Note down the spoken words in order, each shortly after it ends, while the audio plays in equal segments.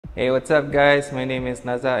Hey, what's up guys? My name is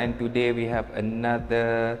Naza and today we have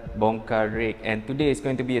another Bongkar Rig, and today is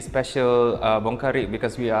going to be a special Bongkar Rig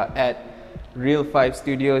because we are at Real 5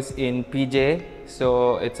 Studios in PJ.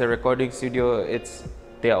 So it's a recording studio.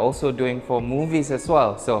 They are also doing for movies as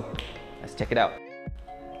well. So let's check it out.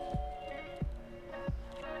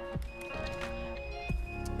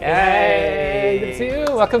 Hey, good to see you.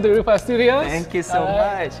 Welcome to Real 5 Studios. Thank you so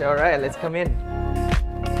much. All right, let's come in.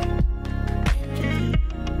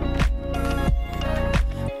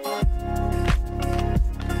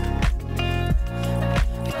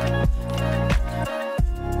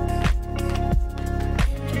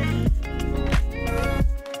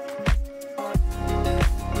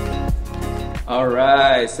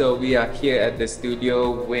 Alright, so we are here at the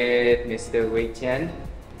studio with Mr. Wei Chen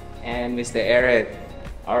and Mr. Aaron.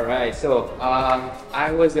 Alright, so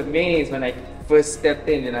I was amazed when I first stepped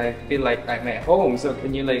in and I feel like I'm at home. So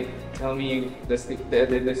can you tell me the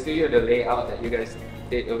studio, the layout that you guys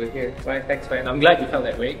did over here? Right, thanks man. I'm glad you felt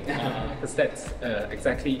that way because that's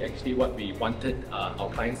exactly actually what we wanted our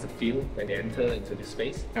clients to feel when they enter into this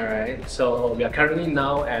space. Alright. So we are currently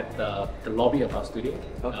now at the lobby of our studio.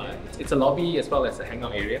 Okay. It's a lobby as well as a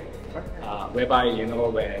hangout area, whereby when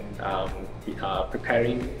we are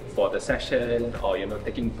preparing for the session or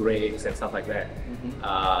taking breaks and stuff like that,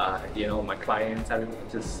 my clients are able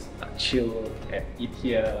to just chill and eat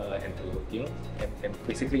here and to and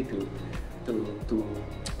basically to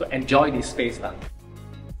enjoy this space lah.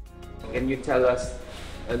 Can you tell us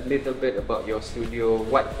a little bit about your studio?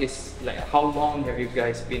 What is how long have you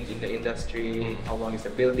guys been in the industry? How long is the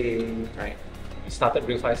building? Right. We started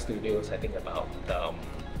Real 5 Studios I think about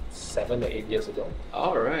 7 or 8 years ago.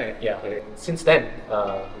 All right. Yeah. Okay. Since then,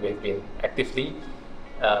 we've been actively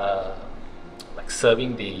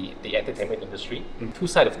serving the entertainment industry. Two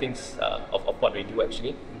sides of things of what we do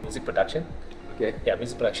actually: music production. Okay. Yeah,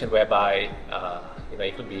 music production whereby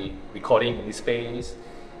it could be recording in this space,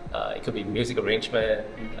 it could be music arrangement,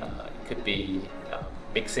 it could be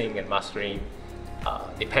mixing and mastering,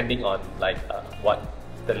 depending on what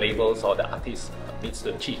the labels or the artist needs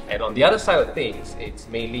to achieve. And on the other side of things, it's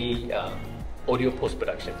mainly audio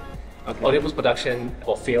post-production. Okay. Audio post-production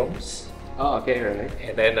for films. Oh, okay, right.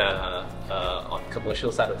 And then on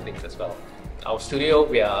commercial side of things as well. Our studio,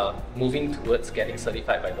 we are moving towards getting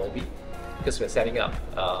certified by Dolby because we're setting up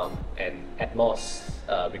an Atmos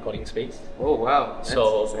recording space. Oh wow! That's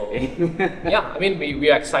exciting. Yeah, I mean we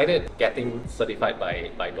are excited getting certified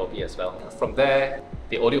by Dolby as well. From there,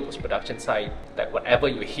 the audio post-production side, whatever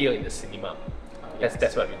you hear in the cinema,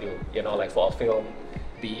 that's what we do. For a film,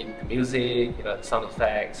 be it the music, the sound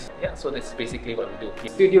effects. Yeah, so that's basically what we do. The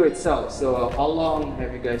studio itself. So how long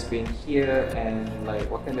have you guys been here, and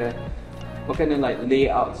what kind of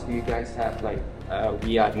layouts do you guys have?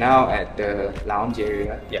 We are now at the lounge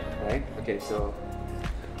area. Yeah. Right. Okay. So.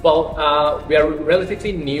 Well, we are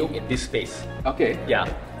relatively new in this space. Okay. Yeah,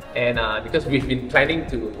 and because we've been planning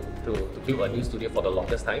to build a new studio for the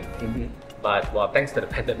longest time, but thanks to the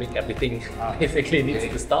pandemic, everything basically needs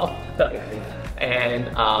to stop. And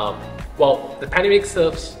the pandemic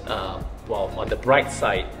serves on the bright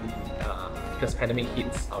side because pandemic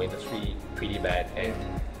hits our industry pretty bad,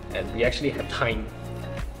 and we actually have time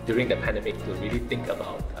during the pandemic to really think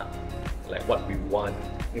about what we want.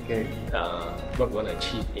 Okay. What we want to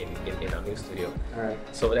achieve in our new studio. Alright.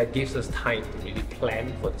 So that gives us time to really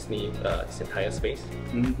plan for this new this entire space.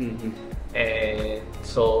 And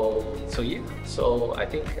so I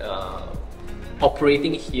think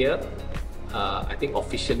operating here, I think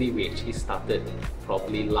officially we actually started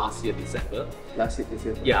probably last year December. Last year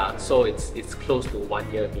December. Yeah. So it's close to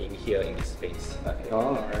 1 year being here in this space.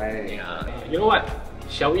 Alright. Yeah. You know what?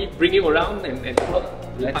 Shall we bring you around and tour?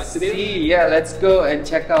 Let's see. Yeah, let's go and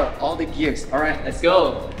check out all the gears. All right, let's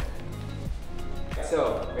go.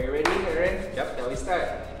 So, are you ready, Aaron? Yep. Shall we start?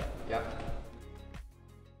 Yep.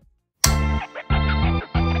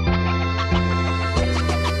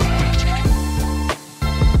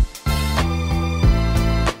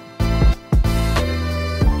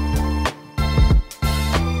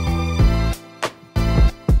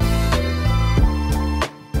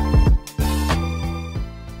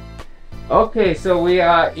 Okay, so we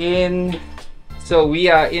are in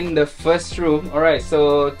the first room. All right,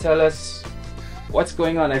 so tell us what's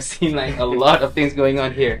going on. I've seen a lot of things going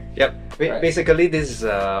on here. Yep. Right. Basically, this is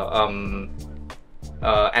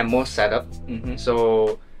Atmos setup.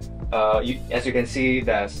 So as you can see,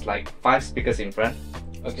 there's 5 speakers in front.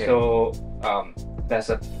 Okay. So there's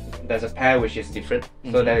a pair which is different.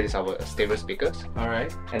 So that is our stereo speakers. All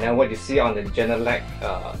right. And then what you see on the Genelec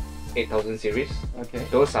 8000 series, okay,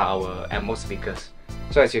 those are our Atmos speakers.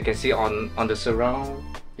 So as you can see on the surround,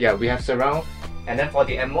 Yeah, we have surround, and then for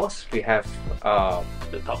the Atmos, we have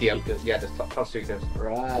The top speakers. yeah, the top speakers.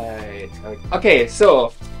 Right. Okay,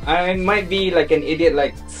 so I might be like an idiot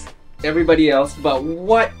like everybody else, but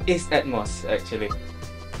what is Atmos actually?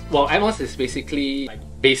 Well, Atmos is basically like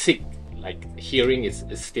basic like hearing is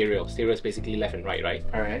stereo. Stereo is basically left and right, right?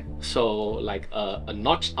 Alright. So like a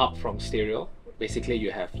notch up from stereo, basically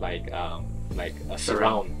you have like a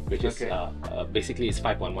surround, which is basically is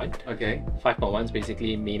 5.1. Okay. 5.1 is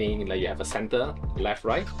basically meaning like you have a center, left,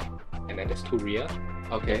 right, and then there's two rear.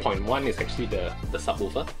 Okay. 0.1 is actually the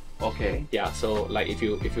subwoofer. Okay. Yeah, so like if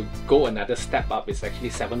you go another step up, it's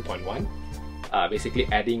actually 7.1. Basically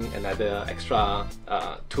adding another extra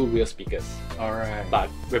two rear speakers. Alright. But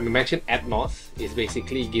when we mention Atmos, it's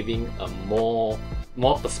basically giving a more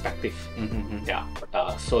perspective. Yeah.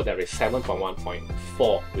 So there is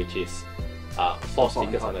 7.1.4, which is 4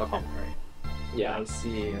 speakers on the top. Yeah. I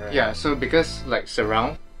see. Right. Yeah, so because like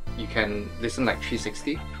surround, you can listen like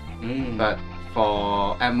 360, but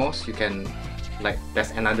for Atmos, you can like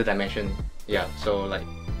there's another dimension. Yeah, so like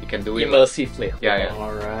you can do it Immersively. Yeah.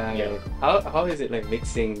 Alright. Yeah. How is it like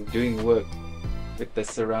mixing, doing work with the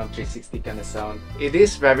surround 360 kind of sound? It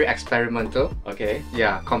is very experimental. Okay.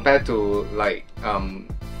 Yeah, compared to like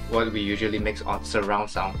what we usually mix on surround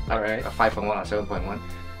sound, like Alright. a 5.1 or 7.1.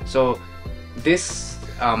 So this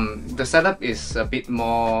the setup is a bit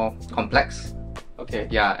more complex. Okay.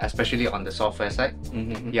 Yeah, especially on the software side.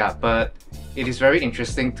 Mm-hmm. Yeah, but it is very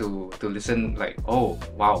interesting to listen like, oh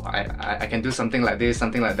wow, I can do something like this,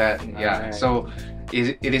 something like that. Yeah, Alright. so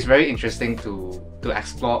it is very interesting to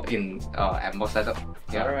explore in Atmos setup.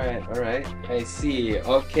 Yeah. Alright. I see.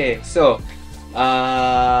 Okay, so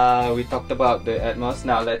we talked about the Atmos.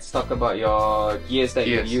 Now let's talk about your gears that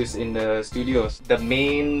you use in the studios. The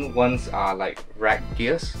main ones are like rack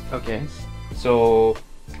gears. Okay. So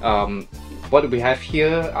what we have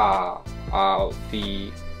here are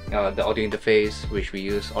the audio interface which we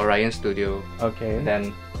use, Orion Studio. Okay.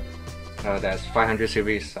 Then there's 500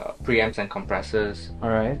 series preamps and compressors,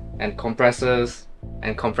 Alright. and compressors.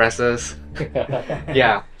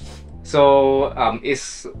 Yeah. So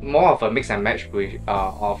it's more of a mix and match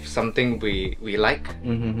of something we like.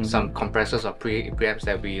 Some compressors or preamps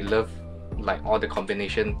that we love, like all the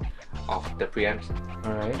combination of the preamps.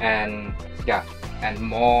 Alright. And yeah, and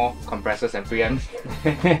more compressors and preamps.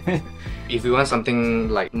 If you want something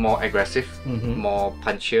like more aggressive, more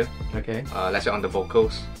punchier, Okay. let's say on the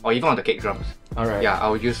vocals or even on the kick drums, Alright. yeah,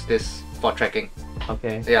 I'll use this for tracking.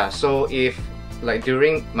 Okay. Yeah, so if like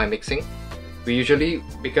during my mixing, we usually,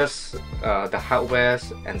 because the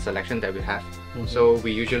hardwares and selection that we have, so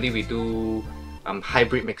we usually do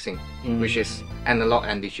hybrid mixing, which is analog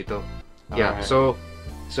and digital. Yeah, Alright.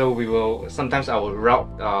 so we will sometimes I will route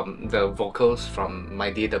the vocals from my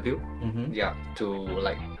DAW, yeah, to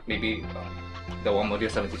like maybe the one module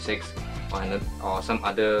 76 or some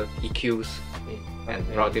other EQs and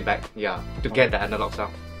route it back, yeah, to get the analog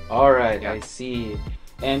sound. Alright, Yeah. I see.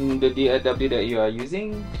 And the DAW that you are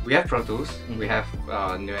using? We have Pro Tools, we have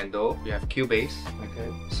Nuendo, we have Cubase. Okay.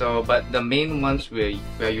 So, but the main ones we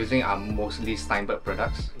are using are mostly Steinberg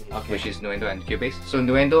products, which is Nuendo and Cubase. So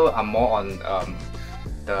Nuendo are more on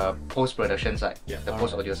the post-production side, the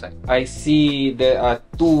post-audio side. I see there are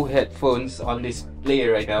two headphones on display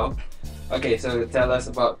right now. Okay, so tell us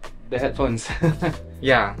about the headphones.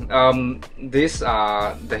 Yeah, these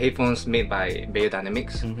are the headphones made by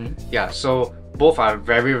Beyerdynamics. Yeah, so both are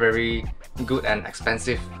very, very good and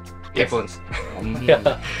expensive headphones.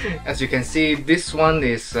 As you can see, this one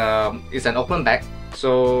is an open back,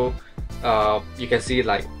 so you can see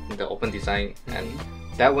like the open design, and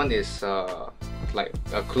that one is like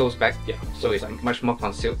a closed back. Yeah, so it's much more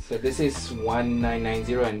concealed. So this is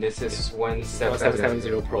 1990 and this is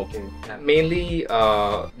 1770 Pro. Okay. Mainly,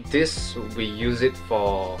 this we use it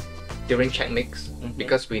for during check mix,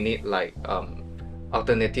 because we need like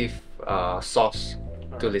alternative source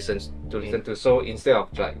to listen to. So instead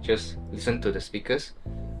of like just listen to the speakers,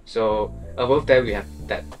 so above there we have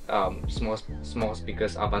that small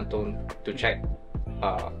speakers Avantone to check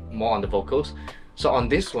more on the vocals. So on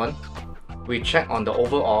this one, we check on the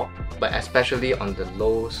overall, but especially on the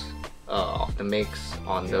lows of the mix,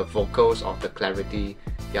 on the vocals, of the clarity.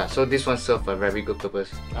 Yeah, so this one serves a very good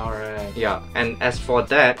purpose. Alright. Yeah, and as for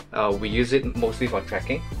that, we use it mostly for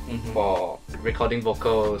tracking, for recording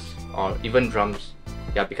vocals or even drums.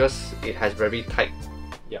 Yeah, because it has very tight,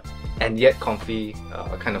 and yet comfy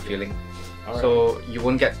kind of feeling. So you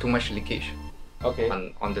won't get too much leakage. Okay.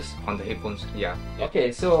 On the headphones. Yeah.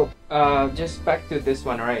 Okay, so just back to this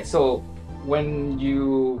one, right? So when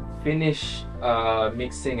you finish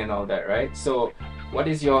mixing and all that, right? So what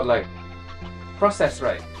is your like process,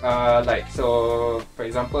 right? Like, so for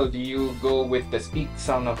example, do you go with the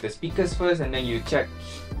sound of the speakers first and then you check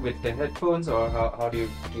with the headphones, or how do you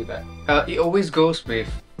do that? It always goes with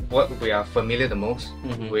what we are familiar the most,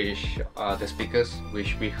 which are the speakers,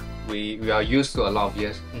 which we are used to a lot of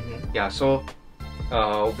years. Yeah, so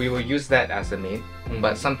we will use that as the main.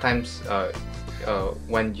 But sometimes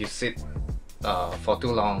when you sit for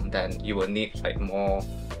too long, then you will need like more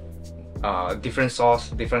different source,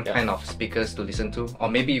 different kind of speakers to listen to, or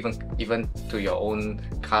maybe even to your own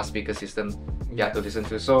car speaker system, to listen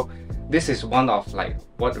to. So this is one of like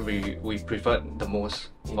what we prefer the most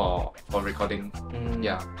for recording.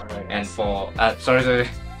 Alright. And for sorry,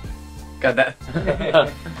 got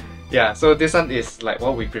that. Yeah, so this one is like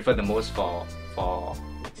what we prefer the most for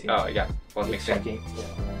mixing.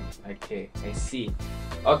 Okay, I see.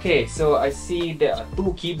 Okay, so I see there are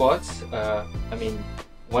two keyboards. I mean,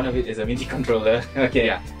 one of it is a MIDI controller. Okay.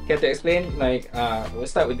 Yeah. Can you explain? Like, we'll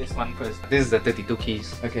start with this one first. This is the 32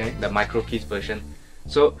 keys. Okay. The micro keys version.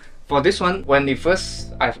 So for this one, when I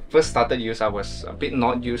first started use, I was a bit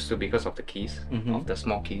not used to because of the keys, of the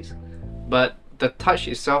small keys. But the touch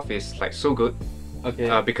itself is like so good.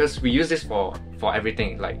 Okay. Because we use this for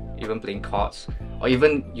everything, like even playing chords, or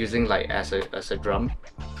even using like as a drum.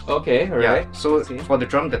 Okay. Alright. Yeah. So for the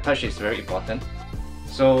drum, the touch is very important.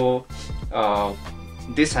 So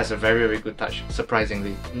this has a very good touch,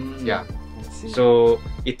 surprisingly. Yeah. So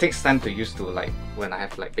it takes time to use to, like when I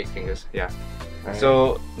have like big fingers. Yeah. Right.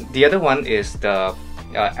 So the other one is the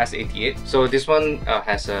S88. So this one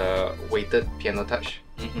has a weighted piano touch.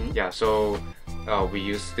 Yeah. So we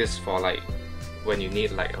use this for like when you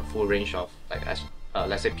need like a full range of like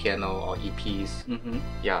let's say piano or EPs.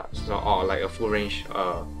 Yeah. So or like a full range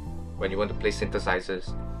when you want to play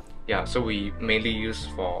synthesizers. Yeah. So we mainly use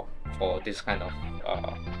for this kind of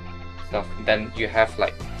stuff. Then you have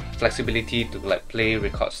like flexibility to like play,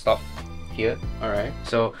 record, stop here. Alright.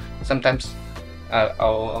 So sometimes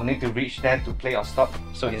I'll need to reach there to play or stop.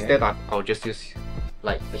 So instead I'll just use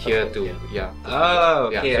like here to Oh,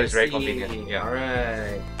 okay. Yeah, so it's very convenient. Yeah.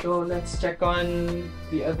 Alright. So let's check on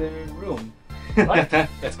the other room. Right,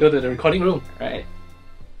 let's go to the recording room. Right.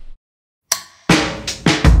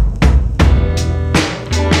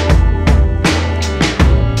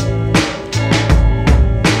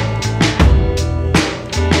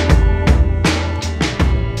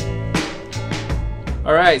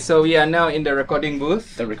 Alright, so we are now in the recording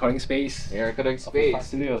booth. The recording space. The recording space.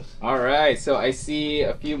 Studios. Alright, so I see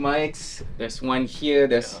a few mics. There's one here,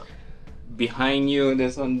 there's behind you,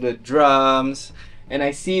 there's on the drums. And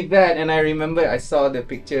I see that, and I remember I saw the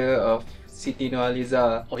picture of Siti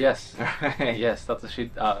Noaliza. Oh yes. Right. Yes, that's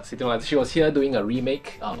Siti. She was here doing a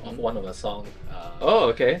remake of one of the songs. Oh,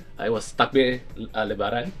 okay. It was Takbir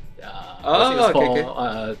Lebaran. Oh, it was okay,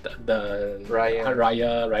 for the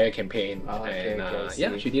Raya campaign. Oh, okay, and okay, I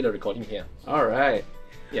yeah, see. she did a recording here. Alright.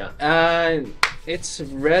 Yeah. And it's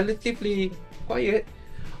relatively quiet.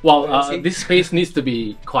 Well, this space needs to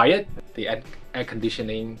be quiet. The air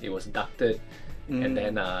conditioning, it was ducted. And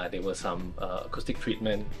then there was some acoustic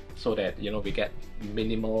treatment so that we get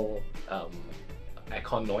minimal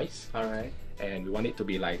aircon noise. Alright. And we want it to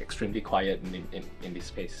be like extremely quiet in this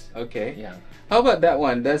space. Okay. Yeah. How about that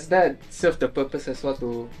one? Does that serve the purpose as well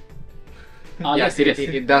to... Yes, it is.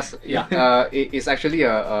 It does. Yeah. It's actually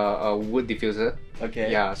a wood diffuser.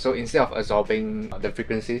 Okay. Yeah. So instead of absorbing the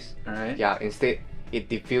frequencies, Alright. yeah, instead it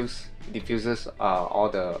diffuses all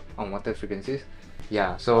the unwanted frequencies.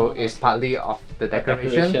 Yeah, so it's partly of the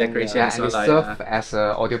decoration, Decoration, yeah, so and it like, serves as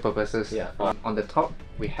audio purposes. Yeah. On the top,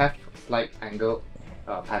 we have slight angle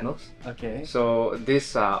panels. Okay. So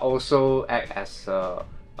this also act as a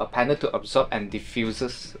panel to absorb and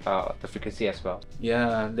diffuses the frequency as well.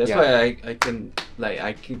 Yeah, that's why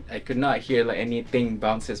I could not hear like anything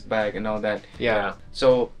bounces back and all that. Yeah.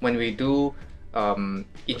 So when we do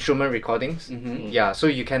instrument recordings, yeah, so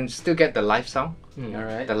you can still get the live sound,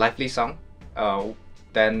 Alright. the lively sound,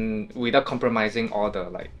 then without compromising all the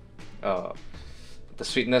like the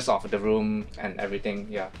sweetness of the room and everything.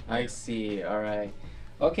 Yeah. I see. Alright.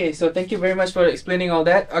 Okay, so thank you very much for explaining all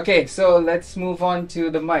that. Okay, so let's move on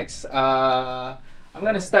to the mics. I'm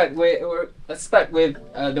gonna start with, let's start with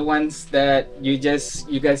the ones that you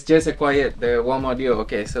guys just acquired, the warm audio.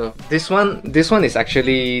 Okay, so This one is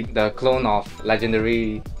actually the clone of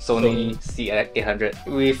legendary Sony C800.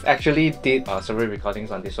 We've actually did several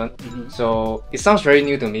recordings on this one. So it sounds very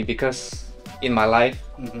new to me because in my life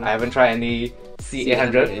I haven't tried any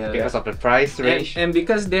C800 yeah. because of the price range. And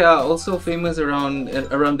because they are also famous around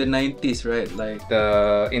the 90s, right? Like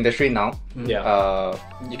The industry now, Yeah.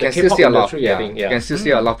 you The can still K-pop see a lot. industry, I think, You yeah. can still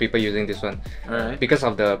see a lot of people using this one Alright. because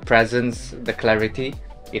of the presence, the clarity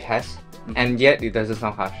it has, and yet it doesn't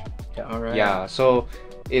sound harsh. Alright. Yeah, so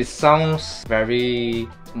it sounds very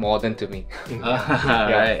modern to me.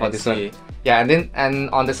 Right, for I this see. one. Yeah, and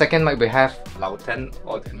on the second mic we have Loud 10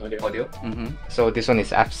 audio. So this one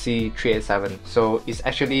is FC387. So it's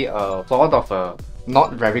actually a sort of a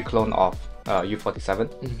not very clone of U47.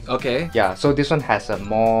 Okay. Yeah, so this one has a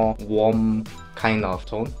more warm kind of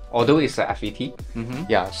tone, although it's a FET.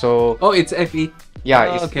 Yeah, so Oh, it's FE. yeah,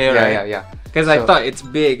 Oh, it's, okay, yeah, right. yeah. Because I So- thought it's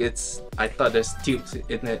big. I thought there's tubes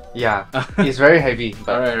in it. Yeah, it's very heavy,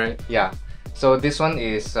 but Alright. yeah. So this one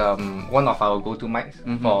is one of our go-to mics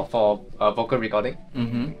for vocal recording.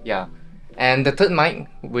 Yeah, and the third mic,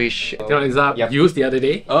 which Naza used the other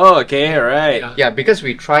day. Oh, okay, right. yeah, because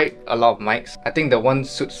we tried a lot of mics, I think the one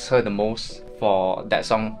suits her the most for that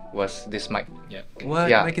song was this mic. Yeah. What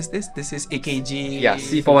Yeah. mic is this? This is AKG. Yeah,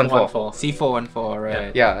 C414. C414,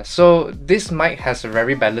 right? Yeah, so this mic has a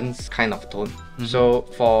very balanced kind of tone. So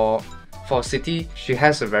for Siti, she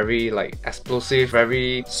has a very like explosive,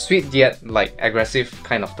 very sweet yet like aggressive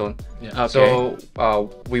kind of tone. Yeah. Okay. So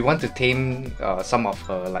we want to tame some of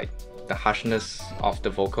her like the harshness of the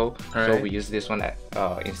vocal. So Alright. we use this one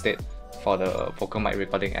instead for the vocal mic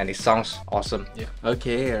recording, and it sounds awesome.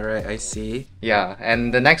 Okay, alright, I see. Yeah,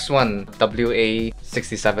 and the next one,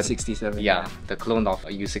 WA67. 67. Yeah, the clone of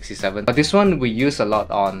U67. But this one we use a lot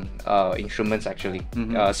on instruments actually.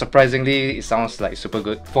 Surprisingly, it sounds like super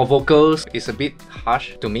good. For vocals, it's a bit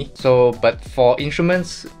harsh to me. So, but for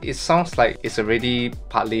instruments, it sounds like it's already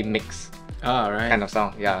partly mixed Alright. kind of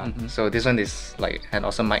sound. Yeah. So this one is like an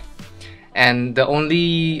awesome mic. And the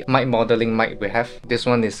only mic modeling mic we have, this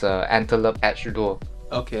one is Antelope Edge Duo.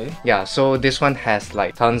 Okay. Yeah, so this one has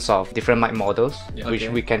like tons of different mic models, which Okay.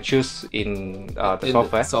 we can choose in the In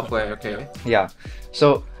software. Software, okay. Yeah,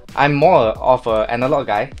 so I'm more of an analog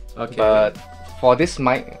guy, Okay. but for this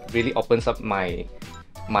mic, really opens up my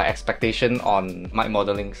expectation on mic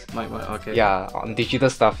modelings. Okay. Yeah, on digital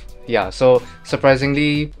stuff. Yeah, so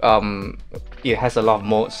surprisingly, it has a lot of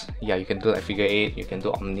modes. Yeah, you can do like figure 8, you can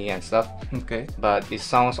do omni and stuff. Okay. But it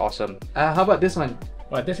sounds awesome. How about this one?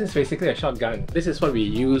 Well, this is basically a shotgun. This is what we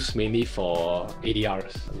use mainly for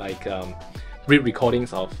ADRs, like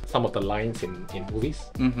re-recordings of some of the lines in movies.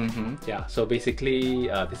 Yeah, so basically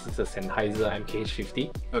this is a Sennheiser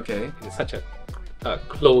MKH50. Okay. In such a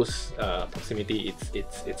close proximity,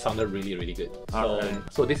 it sounded really good.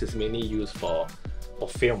 So this is mainly used for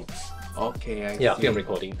films. Okay, I see. Film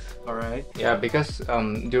recordings. Alright. Yeah, because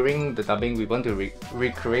during the dubbing, we want to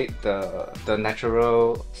recreate the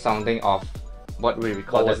natural sounding of what we What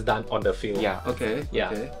recorded. was done on the field. Yeah. Okay. Yeah,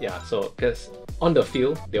 Okay. yeah. So because on the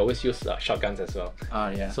field, they always use shotguns as well.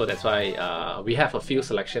 Yeah. So that's why we have a few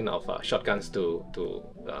selection of shotguns to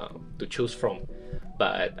choose from.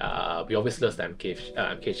 But we always love the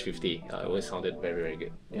MKH50. It always sounded very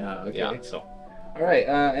good. Yeah. Okay. Yeah. So Alright.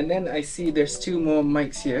 And then I see there's two more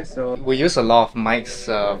mics here. So. We use a lot of mics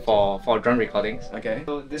for drum recordings. Okay.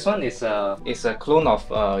 So this one is a clone of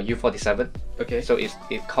U47. Okay. So it's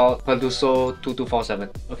called Peluso 2247.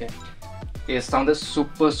 Okay. It sounded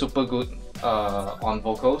super good on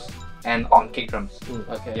vocals and on kick drums.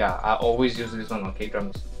 Okay. Yeah, I always use this one on kick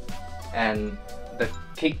drums. And the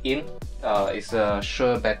kick in is a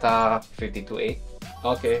Shure Beta 52A.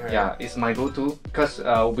 Okay. Right. Yeah, it's my go-to because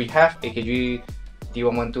we have AKG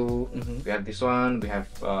D112, we have this one, we have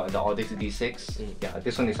the Audient D6. Yeah,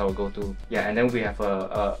 this one is our go-to. Yeah, and then we have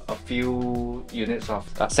a few units of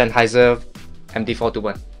Sennheiser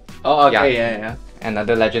MD421. Oh, okay. Yeah. Yeah.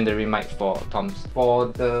 Another legendary mic for toms. For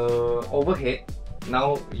the overhead,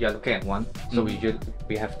 now you're looking at one, so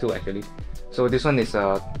we have two actually. So this one is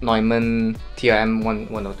a Neumann TRM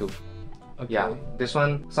 102. Okay. Yeah, this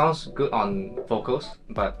one sounds good on vocals,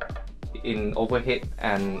 but in overhead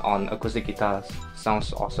and on acoustic guitars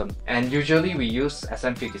sounds awesome. And usually we use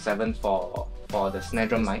SM57 for the snare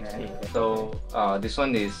drum mic. So this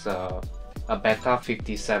one is a Beta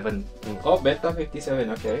 57. Oh, Beta 57.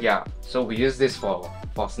 Okay. Yeah, so we use this for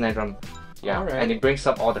snare drum. Yeah, Alright. and it brings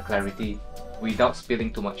up all the clarity without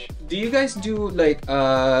spilling too much. Do you guys do like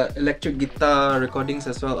electric guitar recordings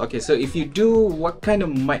as well? Okay, so if you do, what kind of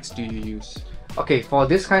mics do you use? Okay, for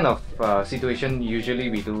this kind of situation, usually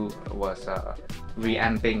we do was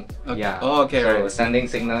reamping. Okay. Yeah. Oh, okay, So right. sending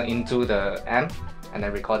signal into the amp and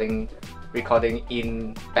then recording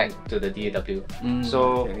in back to the DAW.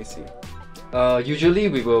 So okay, I see. usually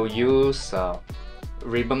we will use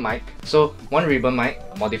ribbon mic. So one ribbon mic,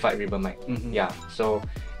 modified ribbon mic. Yeah. So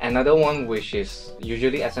another one which is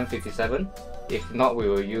usually SM57. If not, we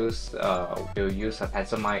will use a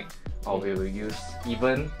pencil mic, or we will use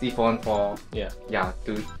even D414. Yeah.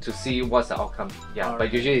 To see what's the outcome. Yeah.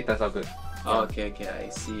 But usually it turns out good. Okay, I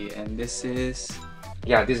see. And this is...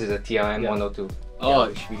 Yeah, this is a TLM 102.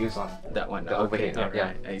 Which we use on that one. the overhead.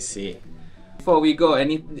 Alright, I see. Before we go,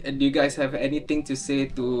 do you guys have anything to say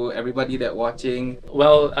to everybody that watching?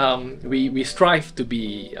 Well, we strive to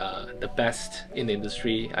be the best in the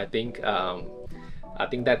industry. I think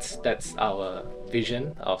that's our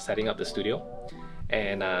vision of setting up the studio,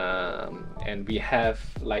 and we have,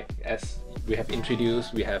 like, as we have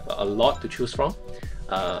introduced, we have a lot to choose from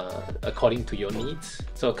according to your needs.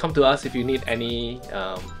 So come to us if you need any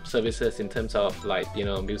services in terms of, like, you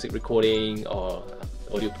know, music recording or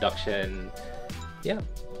audio production. Yeah,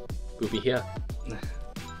 we'll be here.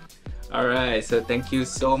 Alright, so thank you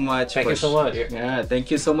so much. Thank you so much. Yeah,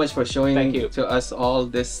 thank you so much for showing to us all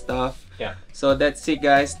this stuff. Yeah. So that's it,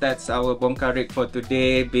 guys. That's our Bongkar Rig for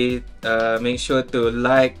today. Make sure to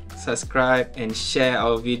like, subscribe, and share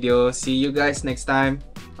our video. See you guys next time.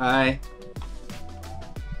 Bye.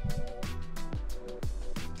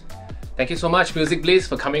 Thank you so much, Music Bliss,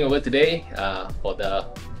 for coming over today for the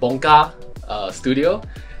Bongkar studio.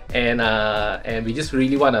 And we just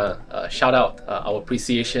really want to shout out our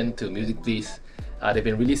appreciation to Music Bliss. They've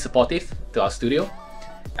been really supportive to our studio.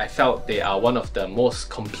 I felt they are one of the most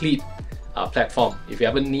complete platform. If you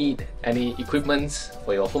ever need any equipments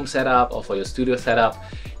for your home setup or for your studio setup,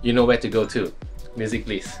 you know where to go to. Music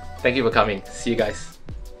Bliss. Thank you for coming. See you guys.